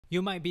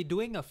You might be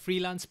doing a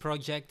freelance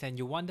project and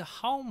you wonder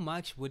how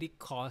much would it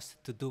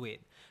cost to do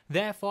it.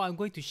 Therefore, I'm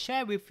going to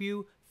share with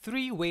you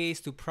 3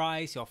 ways to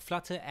price your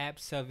Flutter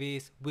app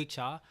service, which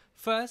are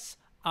first,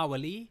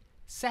 hourly,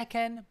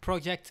 second,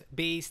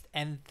 project-based,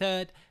 and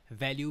third,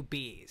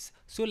 value-based.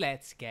 So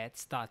let's get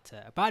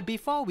started. But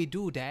before we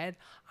do that,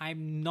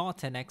 I'm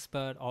not an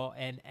expert or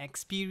an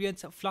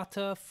experienced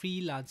Flutter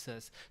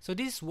freelancers. So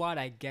this is what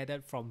I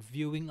gathered from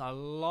viewing a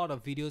lot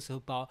of videos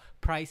about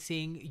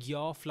pricing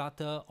your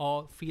Flutter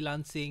or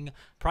freelancing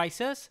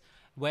prices,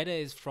 whether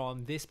it's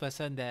from this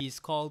person that is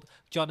called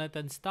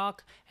Jonathan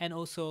Stark and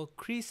also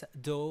Chris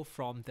Doe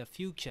from the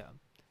future.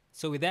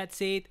 So with that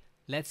said,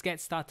 let's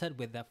get started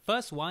with the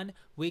first one,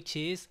 which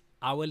is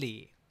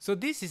hourly. So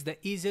this is the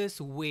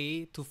easiest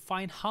way to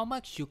find how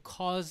much you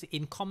cost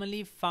in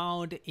commonly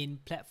found in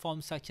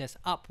platforms such as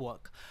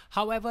Upwork.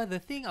 However, the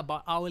thing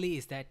about hourly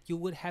is that you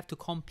would have to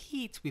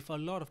compete with a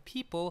lot of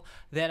people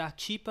that are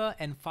cheaper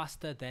and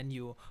faster than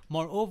you.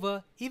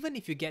 Moreover, even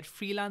if you get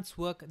freelance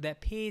work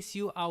that pays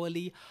you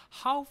hourly,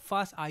 how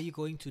fast are you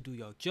going to do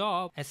your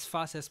job? As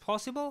fast as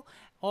possible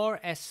or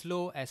as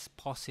slow as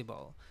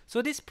possible?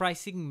 So this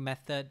pricing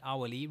method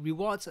hourly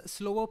rewards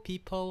slower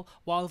people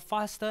while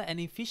faster and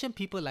efficient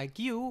people like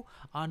you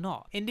are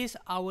not. In this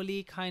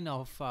hourly kind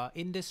of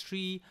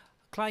industry,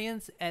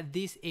 clients at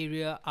this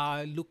area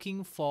are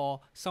looking for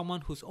someone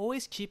who's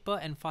always cheaper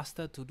and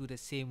faster to do the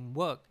same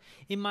work.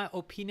 In my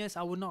opinions,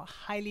 I would not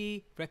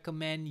highly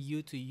recommend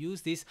you to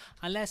use this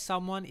unless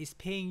someone is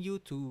paying you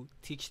to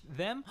teach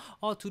them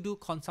or to do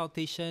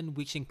consultation,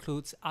 which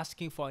includes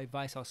asking for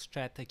advice or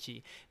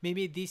strategy.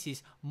 Maybe this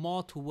is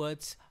more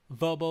towards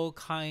verbal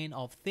kind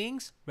of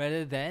things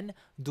rather than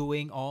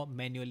doing or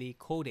manually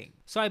coding.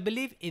 So I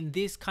believe in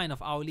this kind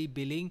of hourly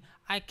billing,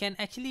 I can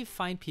actually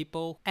find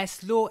people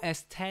as low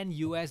as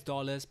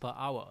 $10 per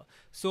hour.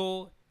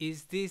 So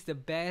is this the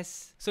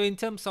best? So in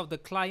terms of the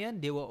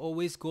client, they will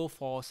always go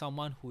for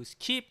someone who's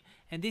cheap,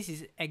 and this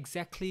is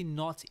exactly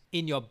not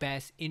in your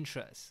best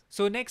interest.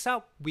 So next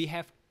up, we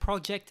have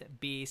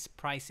project-based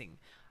pricing.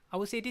 I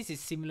would say this is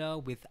similar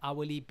with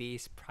hourly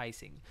based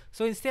pricing.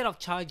 So instead of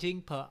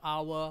charging per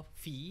hour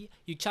fee,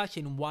 you charge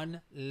in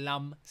one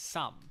lump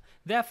sum.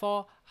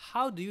 Therefore,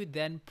 how do you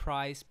then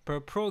price per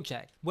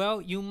project?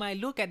 Well, you might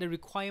look at the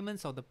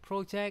requirements of the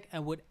project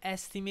and would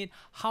estimate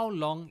how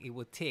long it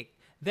would take.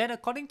 Then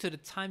according to the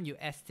time you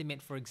estimate,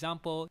 for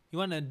example, you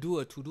want to do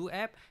a to-do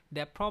app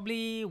that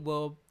probably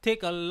will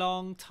take a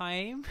long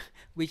time,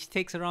 which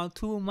takes around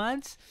 2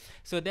 months.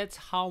 So that's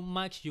how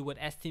much you would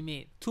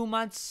estimate, 2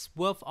 months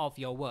worth of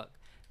your work.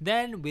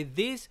 Then with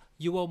this,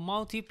 you will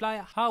multiply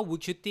how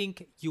would you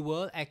think you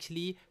will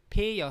actually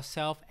pay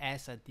yourself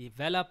as a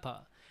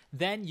developer.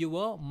 Then you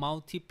will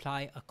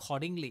multiply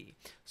accordingly.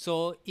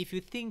 So if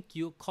you think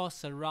you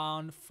cost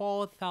around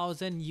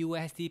 4,000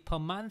 USD per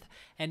month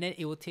and then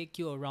it will take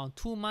you around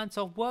 2 months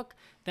of work,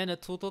 then the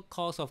total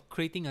cost of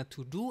creating a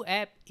to-do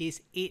app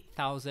is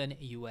 8,000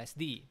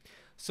 USD.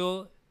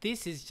 So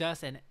this is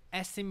just an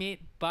estimate,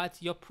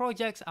 but your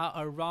projects are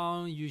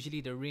around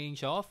usually the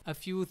range of a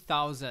few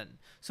thousand.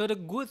 So the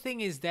good thing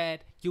is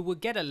that you will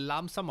get a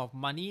lump sum of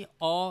money,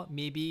 or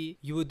maybe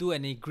you will do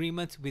an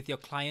agreement with your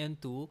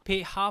client to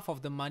pay half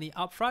of the money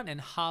upfront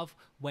and half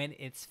when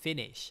it's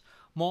finished.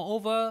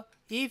 Moreover,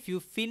 if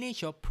you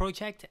finish your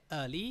project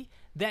early,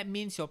 that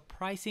means your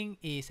pricing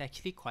is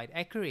actually quite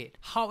accurate.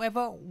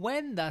 However,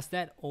 when does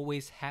that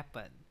always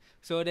happen?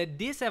 So the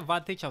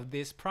disadvantage of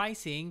this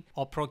pricing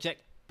or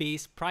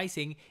project-based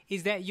pricing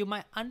is that you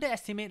might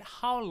underestimate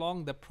how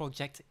long the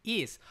project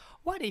is.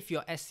 What if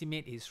your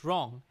estimate is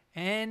wrong?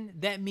 And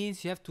that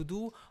means you have to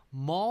do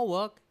more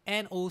work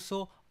and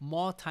also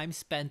more time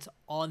spent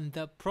on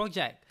the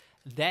project.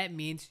 That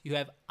means you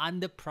have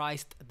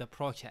underpriced the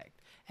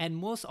project. And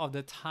most of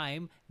the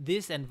time,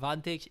 this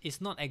advantage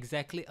is not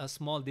exactly a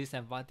small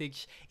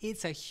disadvantage,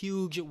 it's a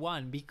huge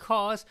one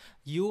because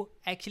you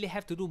actually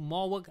have to do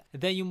more work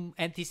than you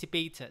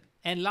anticipated.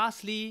 And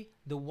lastly,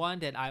 the one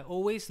that I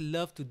always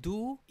love to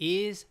do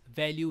is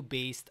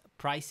value-based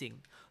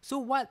pricing. So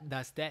what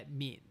does that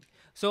mean?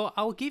 So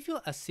I'll give you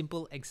a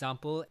simple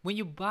example. When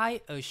you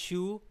buy a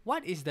shoe,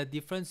 what is the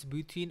difference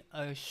between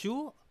a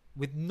shoe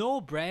with no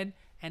brand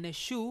and a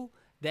shoe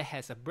that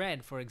has a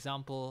brand, for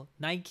example,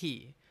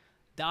 Nike?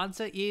 The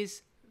answer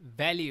is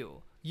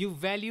value. You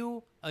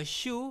value a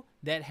shoe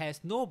that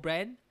has no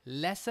brand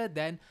lesser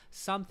than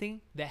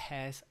something that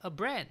has a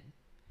brand.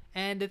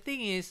 And the thing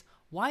is,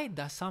 why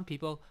does some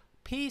people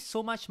pay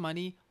so much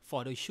money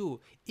for the shoe,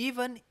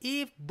 even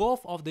if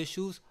both of the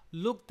shoes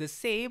look the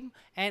same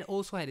and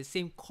also have the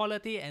same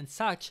quality and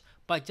such,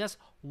 but just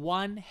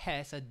one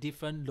has a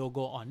different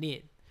logo on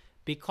it?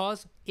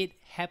 Because it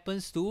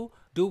happens to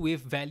do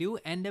with value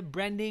and the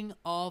branding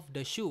of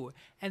the shoe.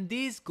 And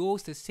this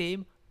goes the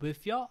same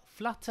with your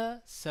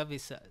Flutter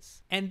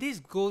services. And this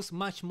goes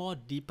much more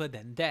deeper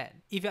than that.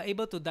 If you're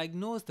able to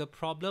diagnose the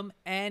problem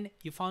and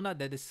you found out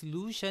that the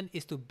solution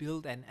is to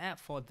build an app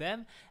for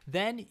them,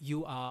 then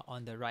you are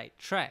on the right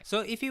track.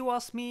 So if it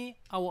was me,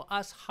 I will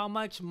ask how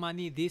much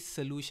money this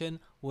solution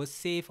will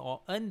save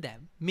or earn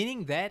them.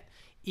 Meaning that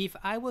if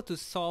I were to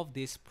solve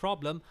this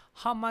problem,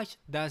 how much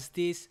does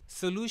this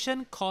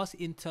solution cost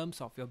in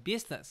terms of your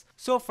business?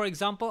 So for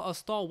example, a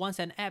store wants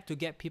an app to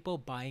get people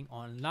buying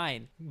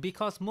online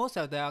because most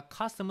of their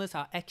customers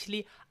are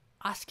actually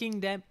asking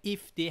them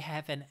if they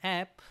have an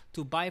app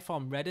to buy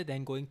from rather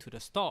than going to the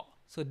store.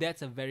 So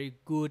that's a very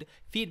good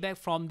feedback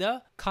from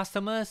the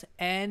customers,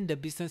 and the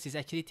business is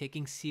actually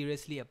taking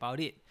seriously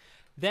about it.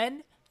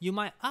 Then you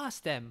might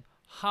ask them,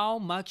 how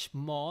much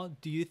more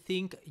do you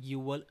think you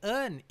will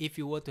earn if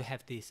you were to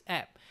have this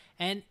app?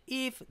 And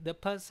if the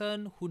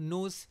person who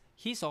knows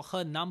his or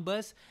her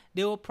numbers,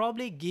 they will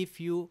probably give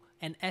you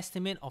an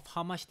estimate of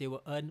how much they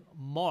will earn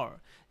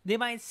more. They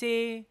might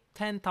say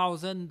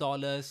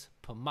 $10,000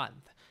 per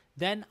month.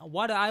 Then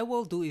what I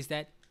will do is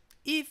that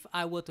if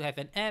I were to have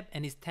an app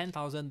and it's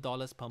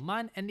 $10,000 per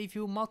month, and if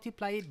you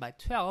multiply it by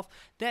 12,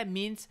 that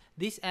means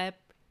this app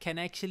can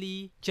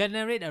actually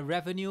generate a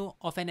revenue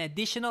of an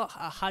additional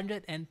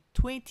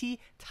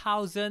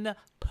 $120,000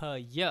 per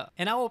year.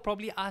 And I will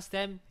probably ask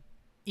them,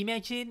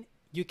 imagine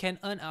you can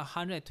earn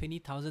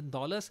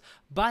 $120,000,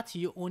 but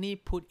you only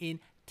put in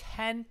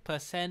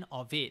 10%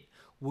 of it.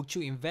 Would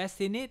you invest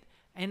in it?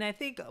 And I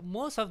think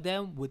most of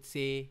them would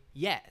say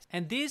yes.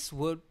 And this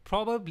would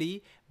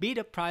probably be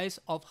the price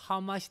of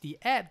how much the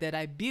app that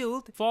I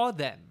built for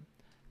them.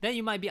 Then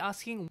you might be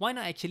asking, why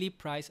not actually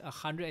price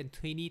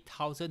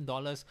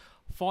 $120,000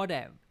 for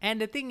them?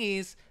 And the thing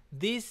is,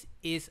 this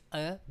is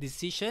a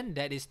decision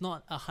that is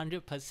not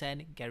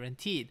 100%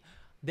 guaranteed.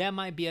 There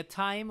might be a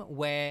time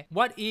where,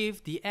 what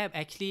if the app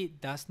actually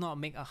does not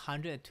make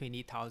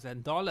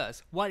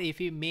 $120,000? What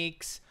if it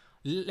makes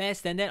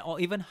less than that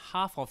or even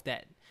half of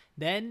that?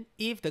 Then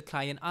if the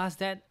client asks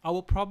that, I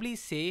will probably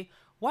say,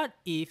 what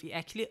if it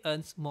actually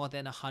earns more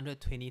than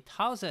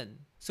 $120,000?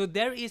 So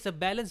there is a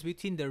balance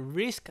between the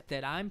risk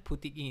that I'm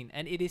putting in,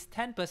 and it is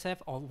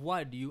 10% of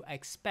what you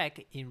expect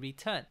in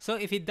return. So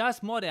if it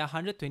does more than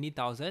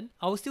 $120,000,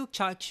 I will still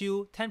charge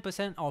you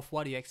 10% of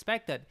what you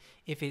expected.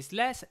 If it's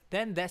less,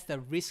 then that's the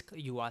risk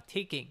you are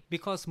taking,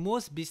 because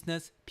most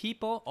business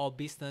people or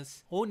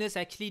business owners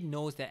actually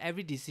knows that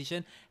every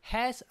decision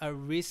has a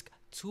risk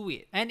to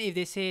it. And if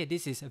they say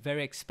this is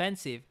very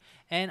expensive,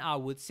 and I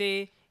would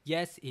say,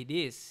 yes, it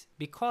is.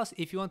 Because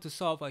if you want to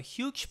solve a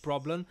huge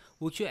problem,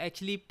 would you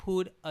actually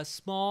put a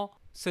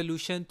small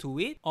solution to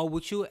it? Or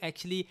would you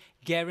actually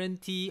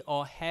guarantee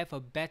or have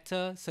a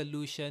better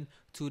solution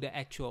to the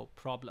actual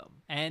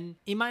problem? And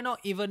it might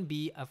not even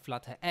be a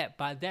Flutter app,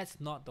 but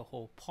that's not the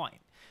whole point.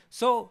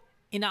 So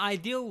in an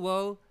ideal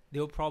world,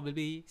 they'll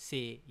probably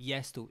say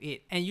yes to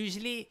it. And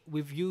usually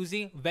with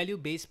using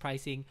value-based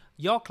pricing,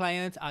 your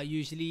clients are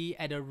usually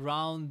at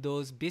around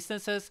those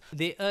businesses.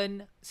 They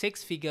earn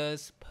 6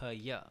 figures per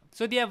year.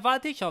 So the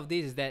advantage of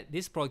this is that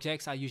these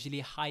projects are usually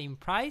high in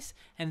price,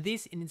 and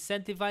this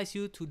incentivizes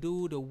you to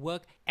do the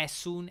work as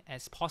soon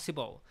as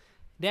possible.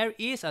 There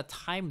is a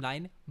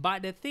timeline,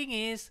 but the thing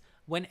is,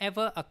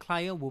 whenever a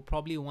client will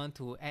probably want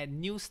to add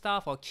new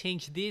stuff or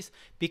change this,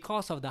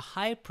 because of the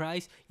high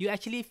price, you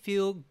actually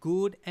feel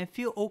good and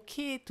feel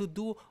okay to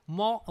do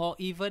more or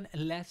even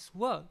less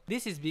work.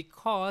 This is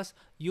because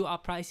you are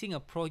pricing a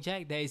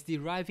project that is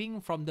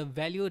deriving from the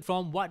value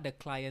from what the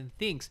client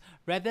thinks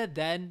rather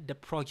than the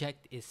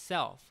project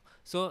itself.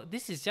 So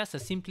this is just a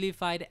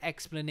simplified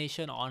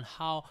explanation on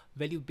how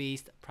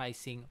value-based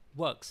pricing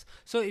works.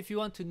 So if you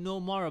want to know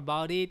more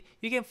about it,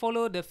 you can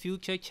follow the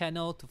Future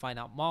channel to find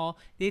out more.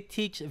 They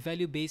teach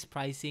value-based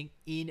pricing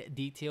in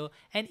detail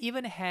and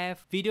even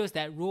have videos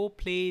that role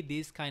play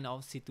these kind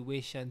of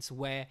situations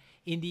where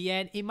in the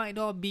end it might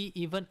not be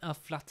even a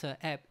Flutter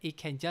app. It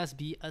can just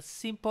be a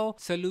simple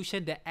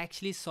solution that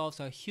actually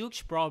solves a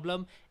huge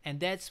problem, and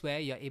that's where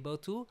you're able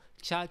to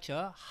charge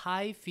a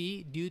high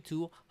fee due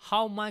to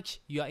how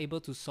much you are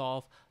able to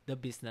solve the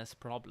business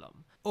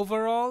problem.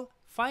 Overall,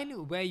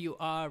 find where you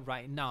are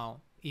right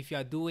now. If you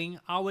are doing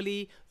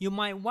hourly, you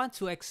might want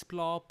to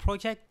explore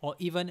project or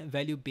even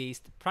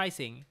value-based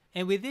pricing.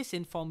 And with this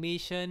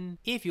information,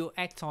 if you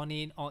act on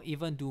it or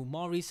even do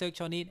more research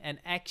on it and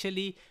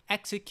actually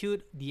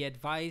execute the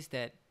advice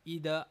that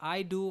either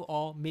I do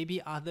or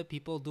maybe other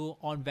people do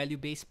on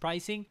value-based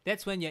pricing,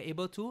 that's when you're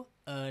able to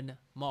earn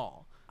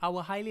more. I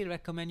would highly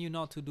recommend you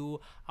not to do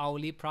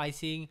hourly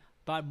pricing,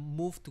 but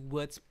move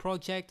towards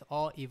project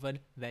or even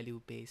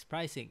value-based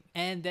pricing.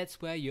 And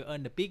that's where you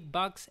earn the big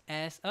bucks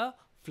as a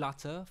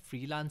Flutter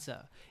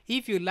freelancer.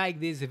 If you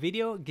like this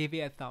video, give it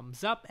a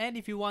thumbs up, and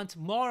if you want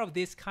more of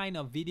this kind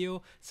of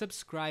video,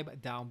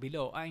 subscribe down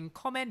below and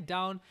comment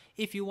down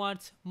if you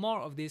want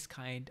more of this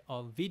kind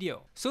of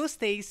video. So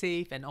stay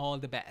safe and all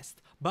the best.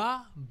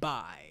 Bye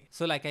bye.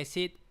 So like I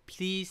said,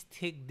 please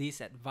take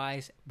this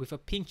advice with a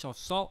pinch of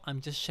salt.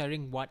 I'm just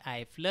sharing what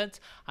I've learned.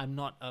 I'm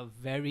not a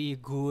very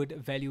good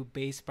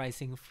value-based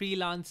pricing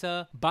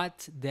freelancer,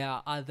 but there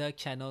are other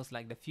channels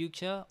like The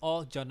Future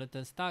or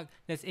Jonathan Stark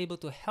that's able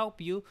to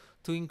help you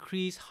to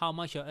increase how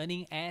much you're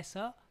earning as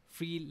a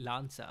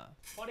freelancer.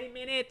 40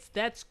 minutes,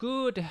 that's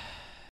good.